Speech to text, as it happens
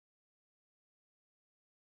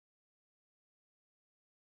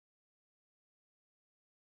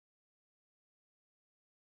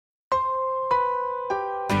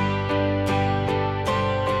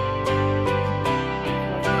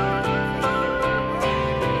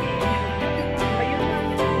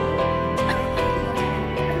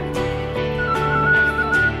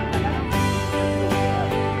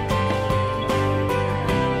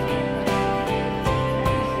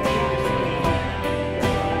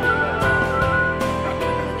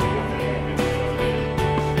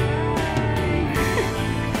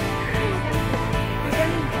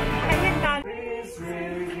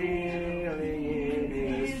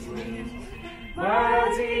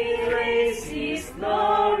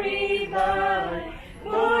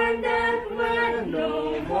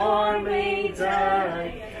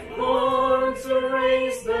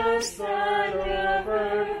praise the Son of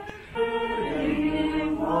Earth, who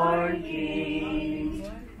newborn King.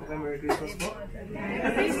 Okay, Merry Christmas po.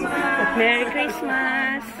 Merry Christmas! Merry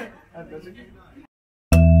Christmas!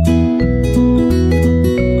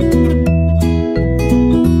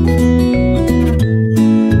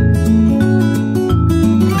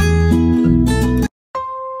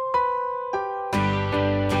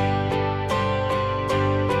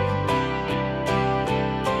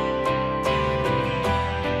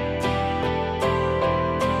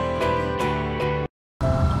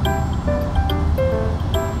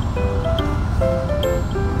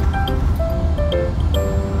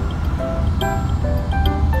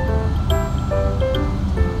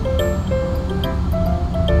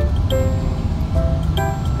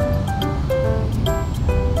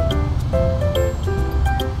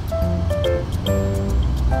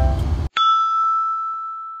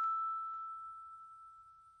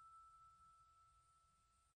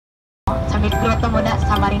 Milk grotto muna,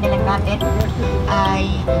 samarin na lang natin ay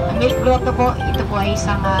ang milk grotto po, ito po ay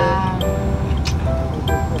isang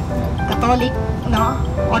Catholic, no?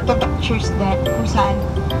 Orthodox church din kung saan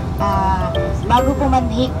bago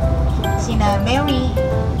pumanhik sina Mary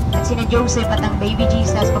at sina Joseph at ang baby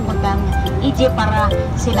Jesus papuntang Egypt para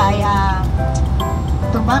sila ay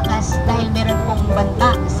tumakas dahil meron pong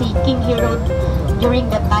banta si King Herod during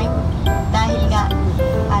that time dahil nga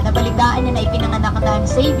nabalitaan niya na ipinanganak na ang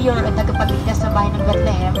Savior at tagapagligtas sa bayan ng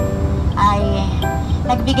Bethlehem ay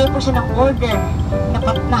nagbigay po siya ng order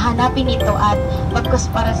na hanapin ito at pagkus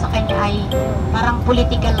para sa kanya ay parang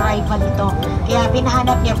political rival ito. Kaya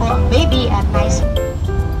pinahanap niya po ang baby at nice.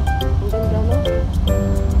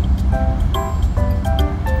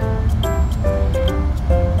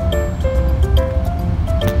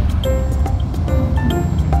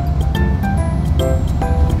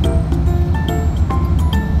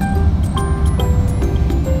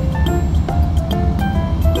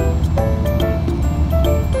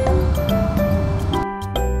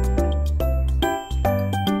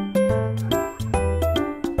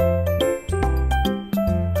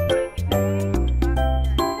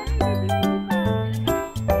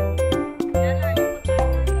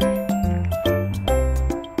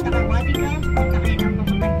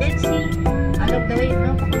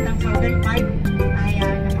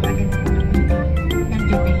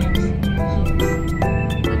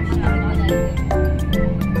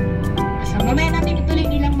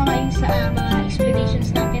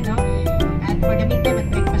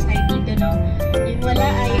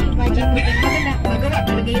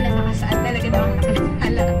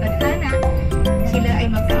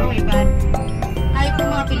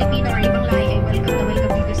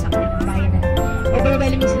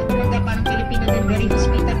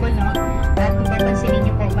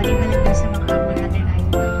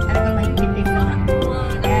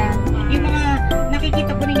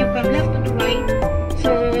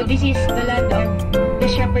 This is the land of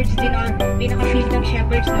the shepherds din or pinaka-field ng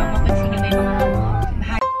shepherds na mapansin nyo may mga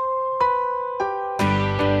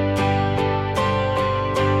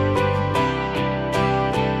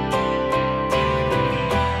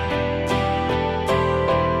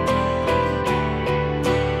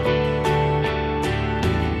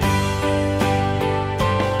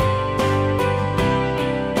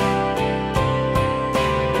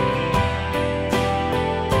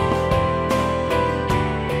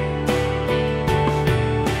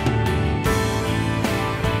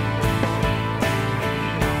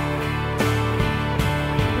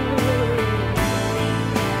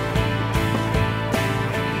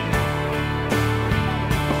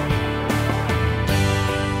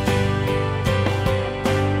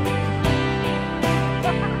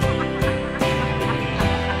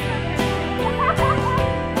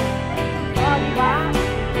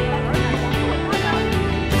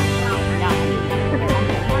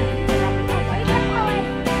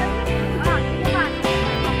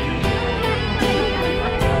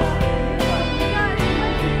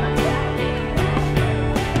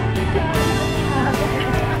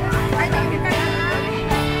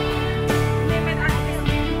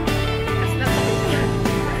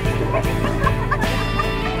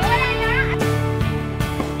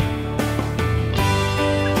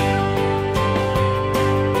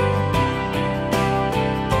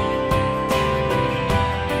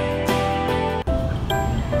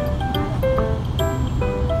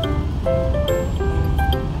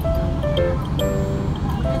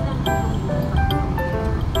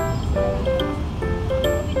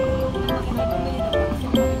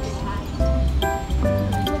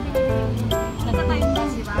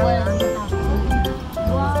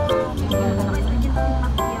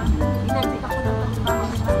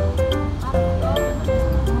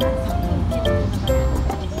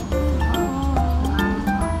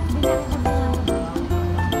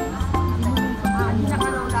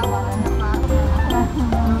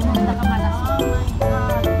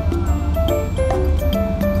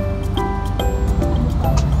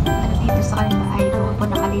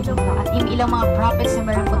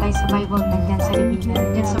tayo sa Bible, nandyan sa libingan,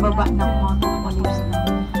 dyan sa baba ng Mount of Olives.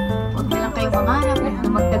 Huwag na lang kayo mangarap na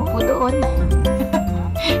magtagpo doon.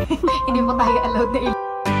 Hindi po tayo allowed na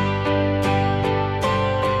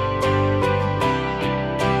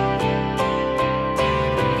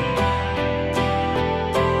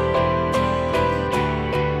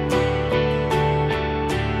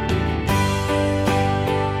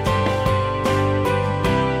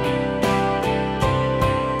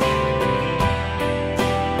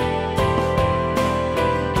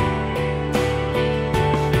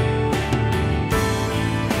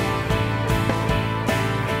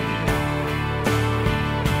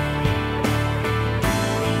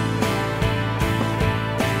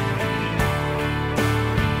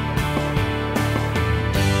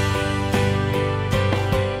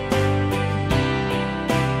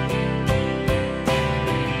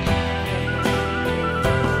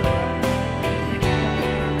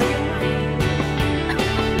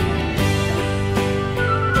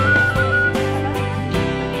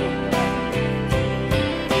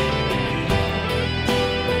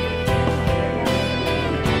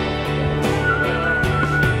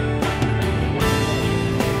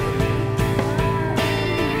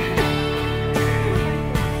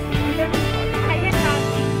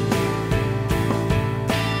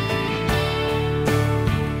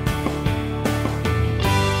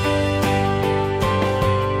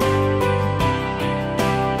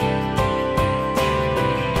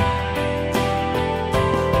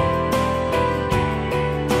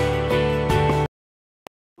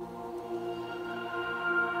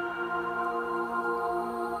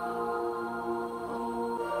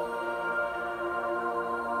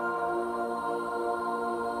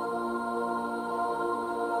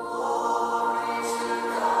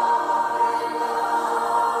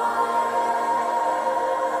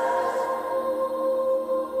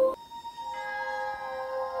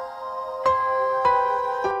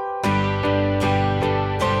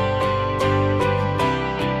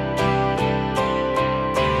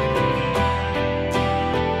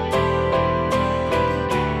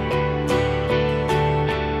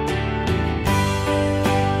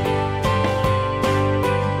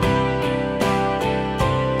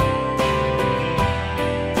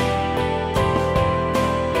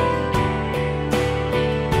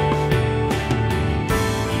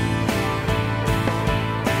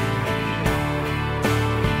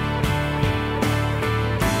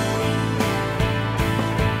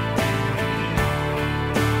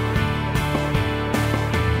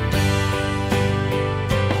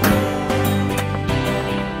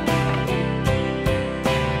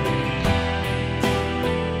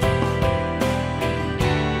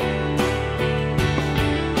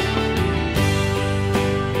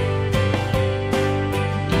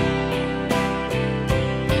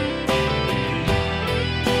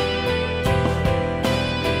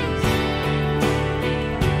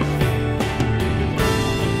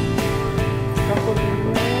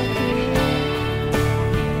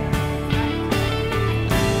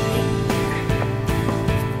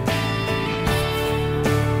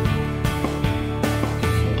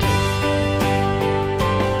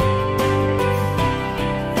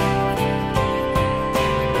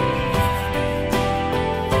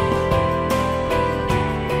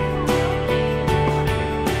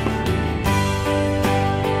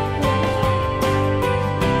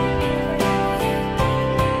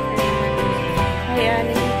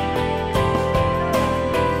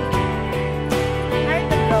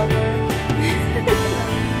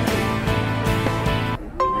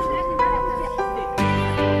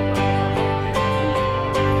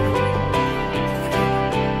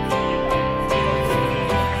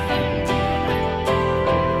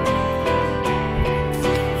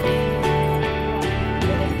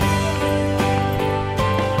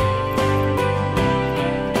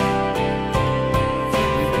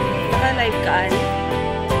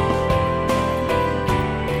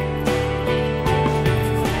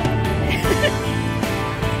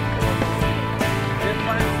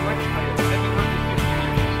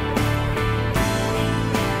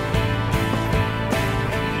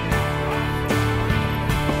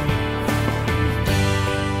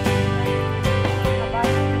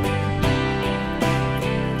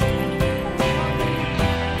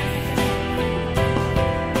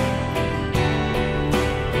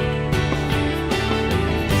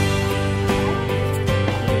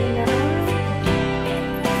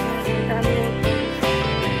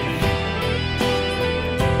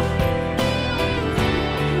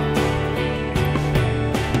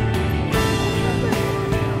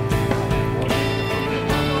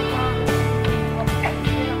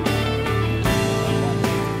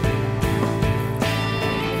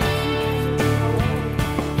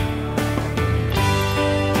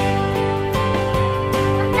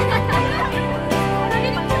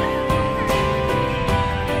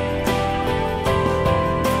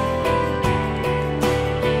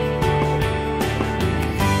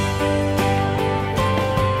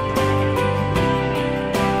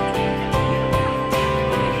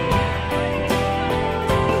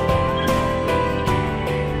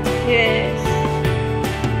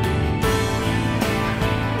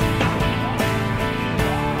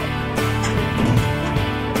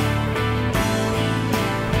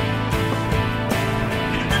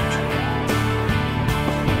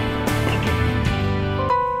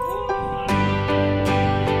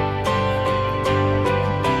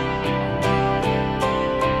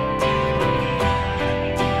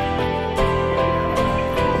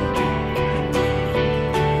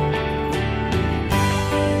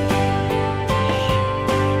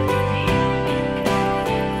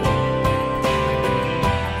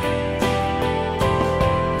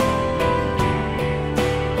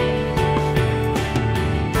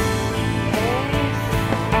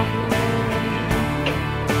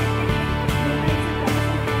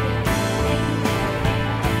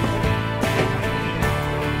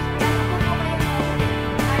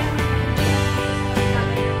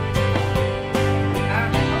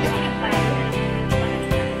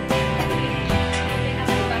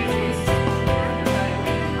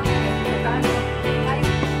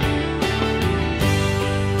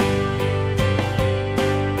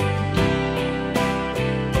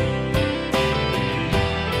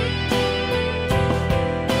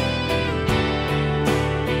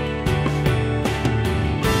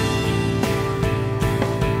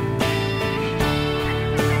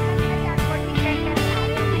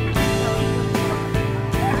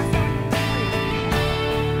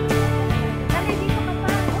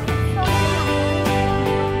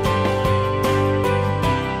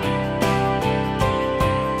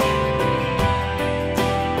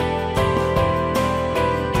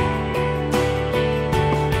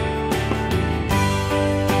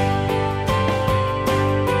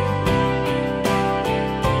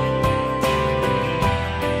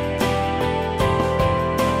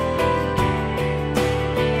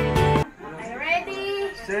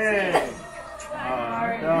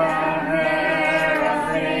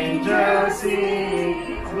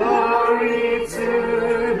to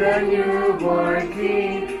the newborn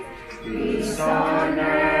King. Peace on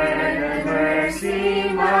earth and mercy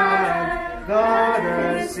mild, God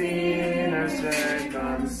the sinners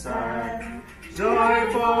reconciled.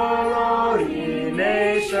 Joyful all ye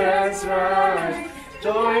nations rise,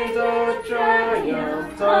 join the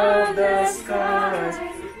triumph of the skies.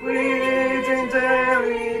 With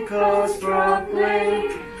angelic hosts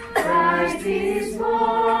proclaim, Christ is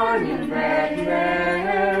born in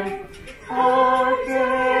Bethlehem. All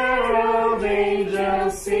herald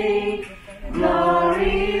angels sing,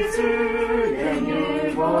 glory to the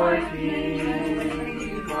newborn King.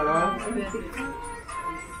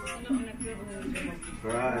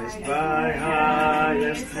 Christ by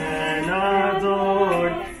highest and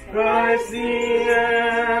adored, Christ the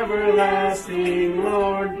everlasting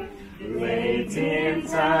Lord. Wait in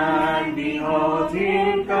time, behold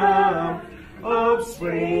him come,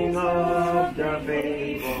 offspring of the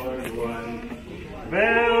favored one.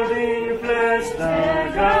 Veiled in flesh,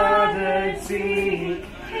 the Godhead see,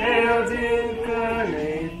 hailed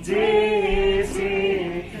incarnate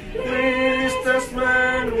deity, Christus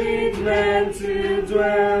man with man to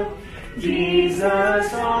dwell,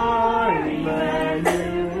 Jesus our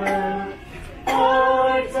Emmanuel.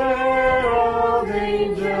 All herald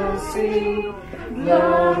angels sing,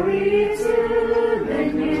 glory to the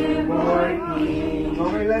newborn King.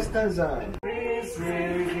 Okay, last stanza. Prince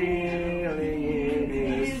revealing in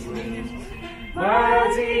his wings,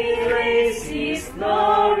 while he raised his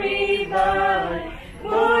glory by,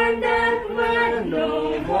 born that man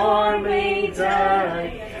no more may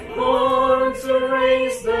die, born to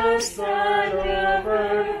raise the star of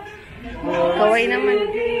earth, born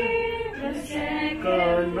to give the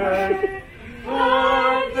second birth.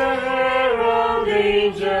 All the herald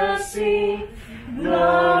angels sing,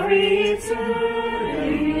 glory to the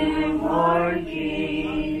newborn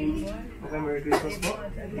King. Okay, Merry Christmas po.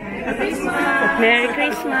 Merry Christmas! Merry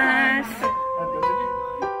Christmas!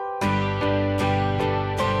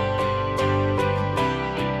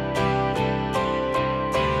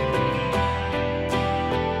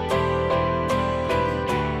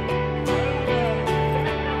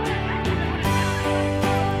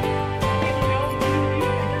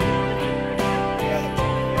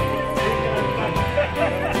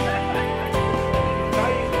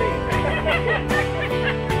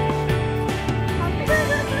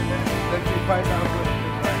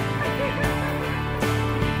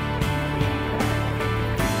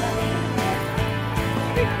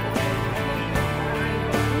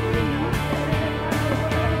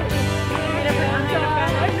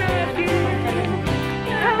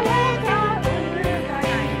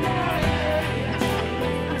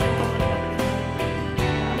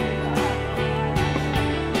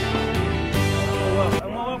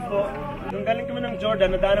 Nung galing kami ng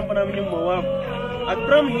Jordan, nadaanan po namin yung Moab. At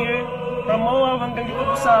from here, from Moab hanggang dito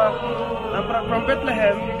po sa, from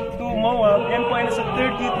Bethlehem to Moab, yan po ay nasa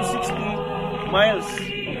 30 to 60 miles.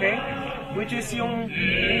 Okay? Which is yung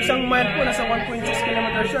isang mile po, nasa 1.6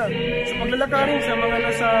 kilometer siya. So paglalakarin sa mga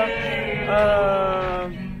nasa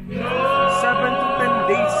 7 to 10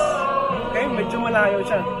 days. Okay? Medyo malayo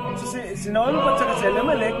siya. So sinaon po siya kasi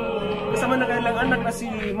Elimelech, kasama na kailang anak na si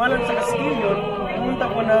Malan sa Kastilyon, pumunta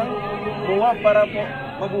po ng Moab para po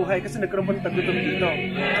mabuhay kasi nagkaroon po ng tagutom dito.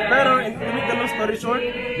 Pero to make the long story short,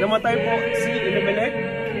 namatay po si Elimelech.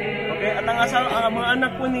 Okay? At ang mga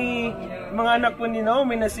anak po ni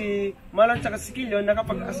Naomi na si Malan at si Kilyon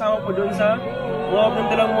nakapag-asawa po doon sa Moab ng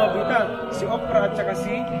dalawang Moabita, si Oprah at saka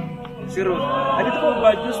si Ruth. At ito po,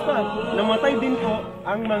 bad news pa, namatay din po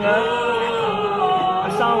ang mga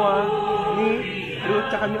asawa ni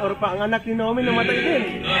Ruth at ni Orpah. Ang anak ni Naomi namatay din,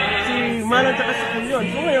 si Malan at si Kilyon.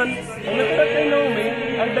 So ngayon, ang natira kay Naomi,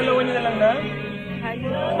 ang dalawa niya lang na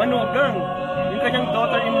manugang, yung kanyang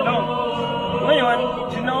daughter-in-law. Ngayon,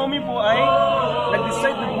 si Naomi po ay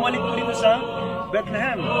nag-decide na bumalik po dito sa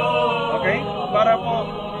Bethlehem. Okay? Para po,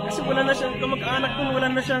 kasi wala na siyang kamag-anak doon, wala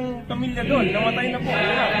na siyang pamilya doon. Namatay na po.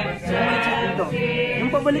 So, bumalik siya dito.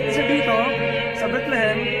 Nung pabalik siya dito, sa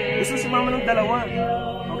Bethlehem, gusto sumama ng dalawa.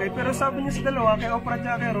 Okay? Pero sabi niya sa dalawa, kay Oprah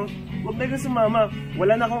at kay Ruth, huwag na kayo sumama.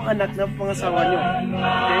 Wala na akong anak na pangasawa niyo.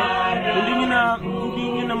 Okay? Hindi niyo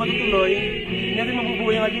na matutuloy. Hindi natin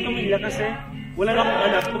mabubuhay ang ating pamilya kasi wala na akong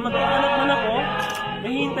anak. Kung magkaanak man ako,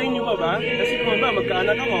 mahihintay niyo ba? Kasi kung ba,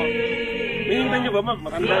 magkaanak ako, mahihintay niyo ba?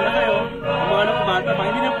 Matanda na kayo, ang mga anak ko bata pa,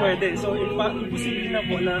 hindi na pwede. So, imposible na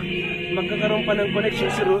po na magkakaroon pa ng connection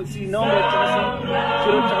si Naomi at saka si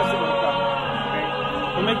Ruth at si Orpah. Okay?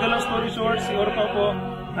 Kung may galang story short, si Orpah po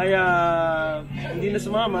ay hindi na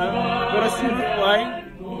sumama, pero si Ruth po ay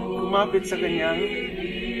kumapit sa kanyang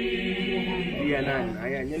biyanan.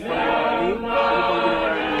 Ayan, yan po yung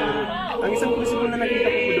nakita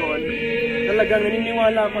ko po doon, talagang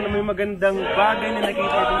naniniwala ako na may magandang bagay na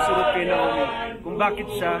nakita itong si Ruth kay Naomi. Kung bakit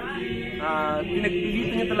siya,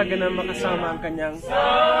 pinagpilitan niya talaga na makasama ang kanyang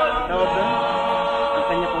tawag doon, ang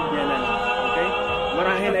kanyang pagbiyanan. Okay?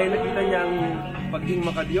 Marahil ay nakita niya ang pagiging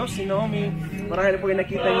makadiyos si Naomi. Marahil po ay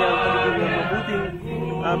nakita niya ang pagiging mabuting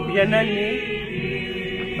biyanan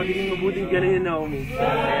ni Naomi. So,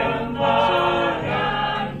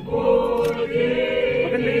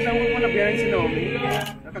 maganda isang po na biyanan si Naomi.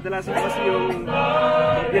 Kadalasan kasi yung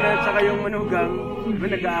biyanan at saka yung manugang may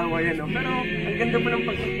nag-aaway, ano. Pero ang ganda po ng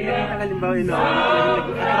pagkikita halimbawa yun,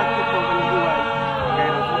 nag-attractive po ang buhay.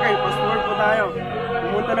 Okay, fast forward po tayo.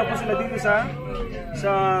 Pumunta na po sila dito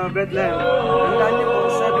sa Bethlehem. Tandaan niyo po,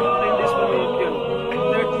 7 days po may yun.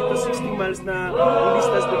 30 to 60 miles na yung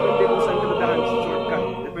distance, depende kung saan kaladahan, shortcut.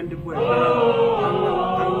 Depende po. Ang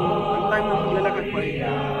time ng paglalakad po ay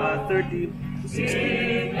 30 to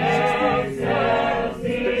 60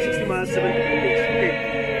 miles, 70 days. Okay.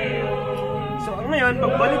 So, ngayon,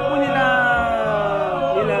 pagbalik po nila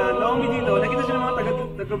Naomi dito, nakita sila mga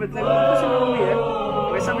taga-Bethlehem. Ano si Naomi eh?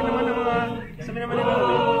 Okay, sabi naman ni Naomi,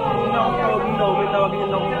 hindi na akong tawag ni Naomi, tawagin niya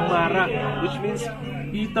Naomi Mara, which means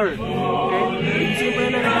eater. Okay? Isip pa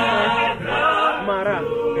nila na Mara.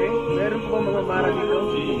 Okay? Meron po ba mga Mara dito?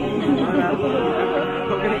 Mara.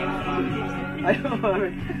 Okay. Ayaw, Mara.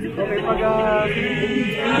 Okay, pag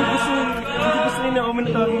hindi gusto ni Naomi na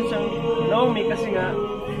tawagin siyang Naomi kasi nga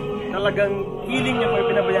talagang feeling niya po ay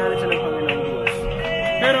pinabayaan siya ng Panginoon Diyos.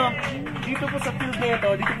 Pero dito po sa field na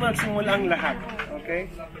ito, dito po nagsimula ang lahat. Okay?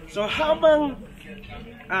 So habang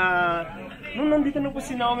nung nandito na po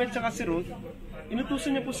si Naomi at saka si Ruth,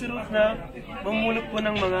 inutusan niya po si Ruth na mamulot po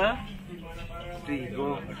ng mga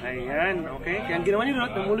trigo. Ayan, okay? Kaya ang ginawa ni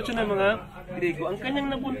Ruth, mamulot siya ng mga trigo. Ang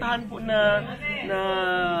kanyang napuntahan po na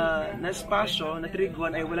espasyo, na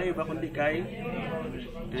triguan ay walang iba kundi kay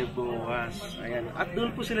Boaz. Ayan. At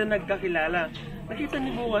doon po sila nagkakilala. Nakita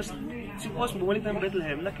ni Boaz, si Boaz bumalik ng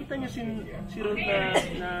Bethlehem, nakita niya si Ruth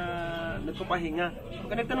na nagpapahinga.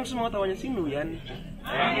 Kaya nagtanong sa mga tawa niya, sino yan?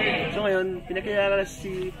 So ngayon, pinakilala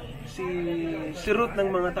si Ruth ng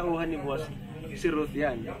mga tauhan ni Boaz. Si Ruth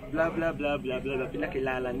yan. Bla bla bla bla bla.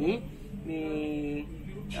 Pinakilala ng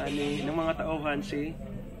mga tauhan si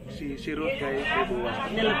Ruth kay Boaz.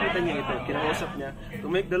 At nilapitan niya ito, kinausap niya. To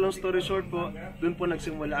make the long story short po, doon po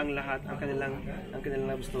nagsimula ang lahat, ang kanilang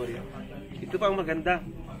love story. Ito pa ang maganda.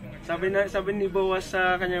 Sabi ni Boaz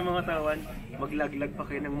sa kanyang mga tawan, maglaglag pa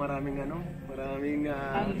kayo ng maraming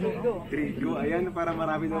trigo. Ayan, para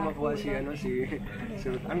marami daw makuha si Ruth.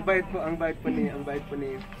 Ang bait po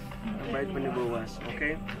ni Boaz.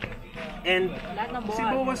 Okay? And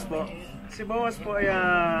si Boaz po ay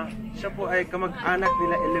siya po ay kamag-anak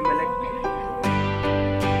nila Elimelech.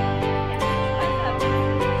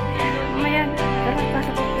 Mayan,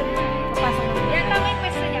 pasok. Yan lang yung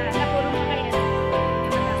pwesto niya. Napulong mo kayo.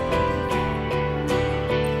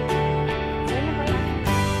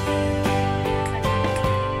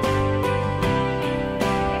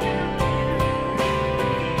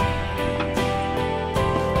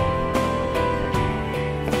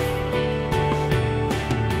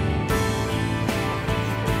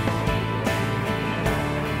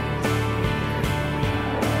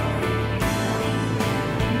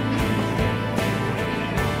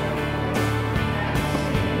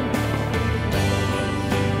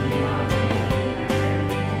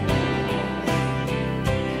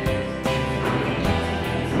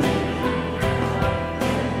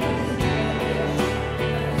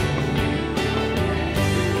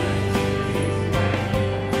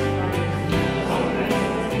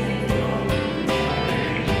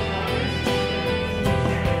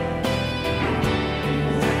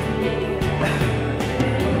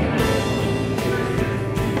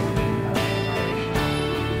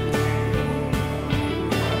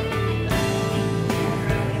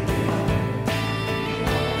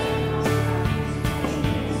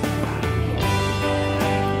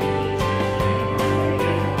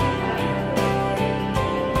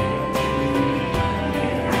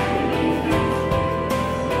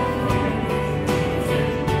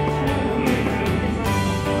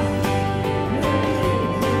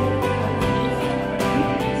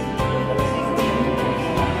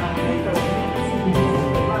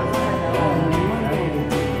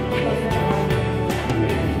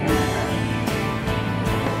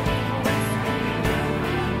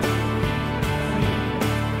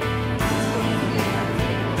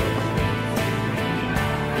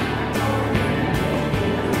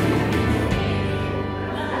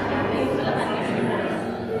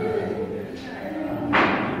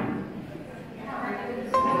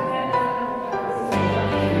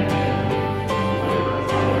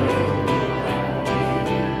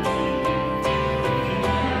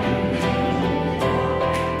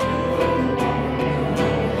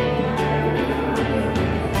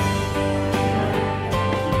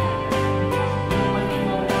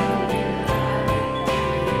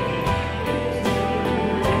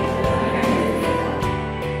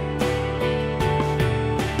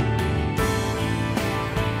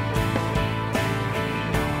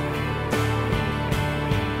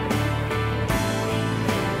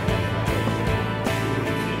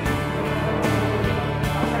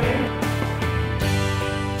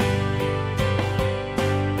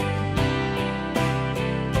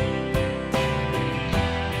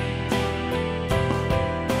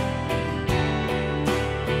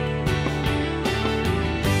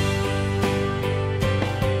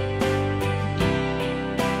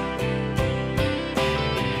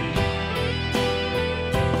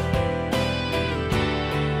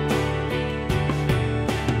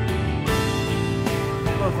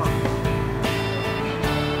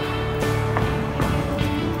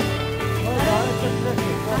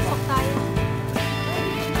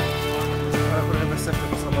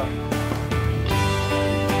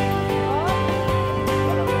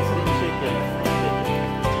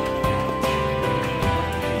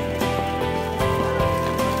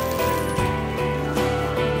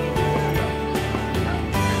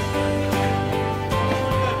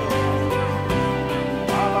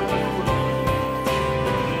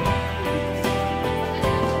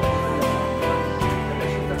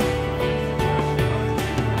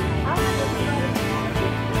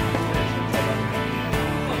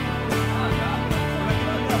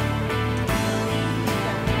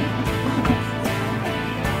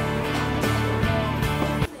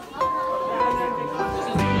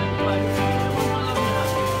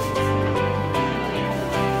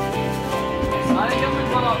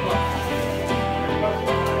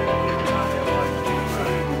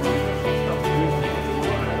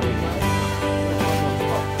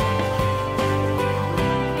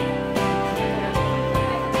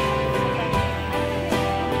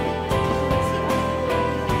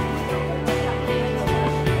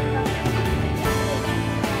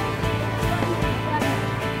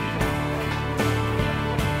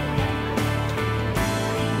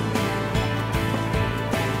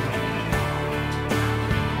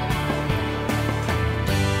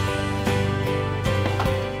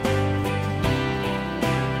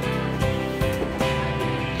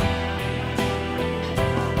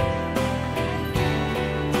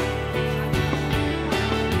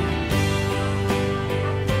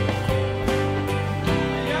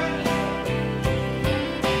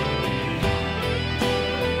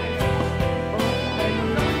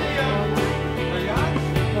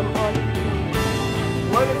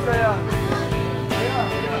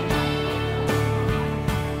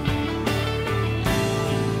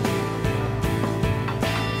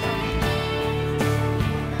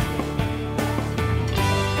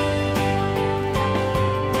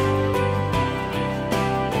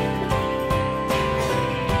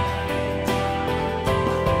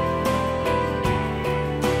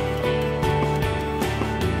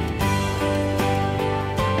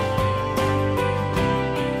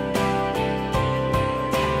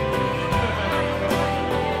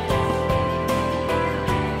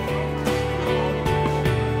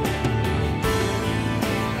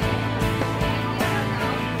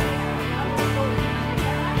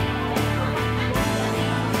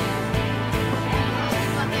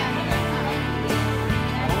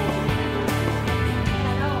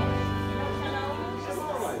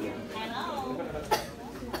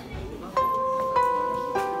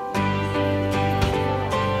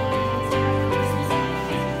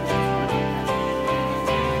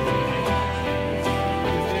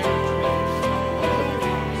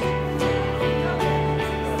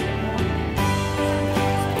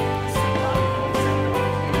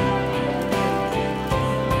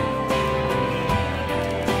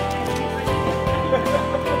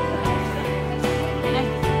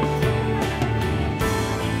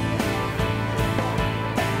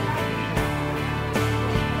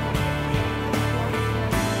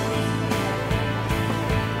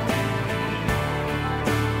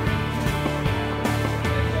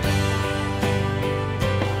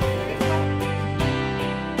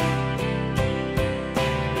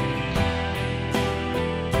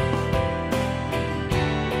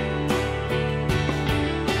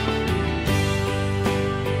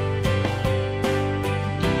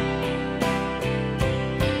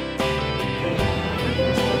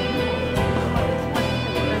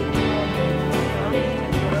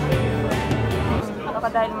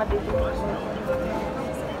 dahil matitipid.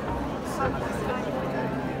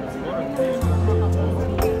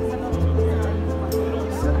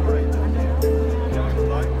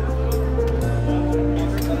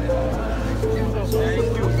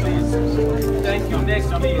 Thank you.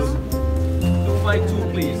 Next, please. 2 by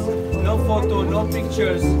 2, please. No photo, no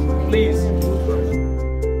pictures, please.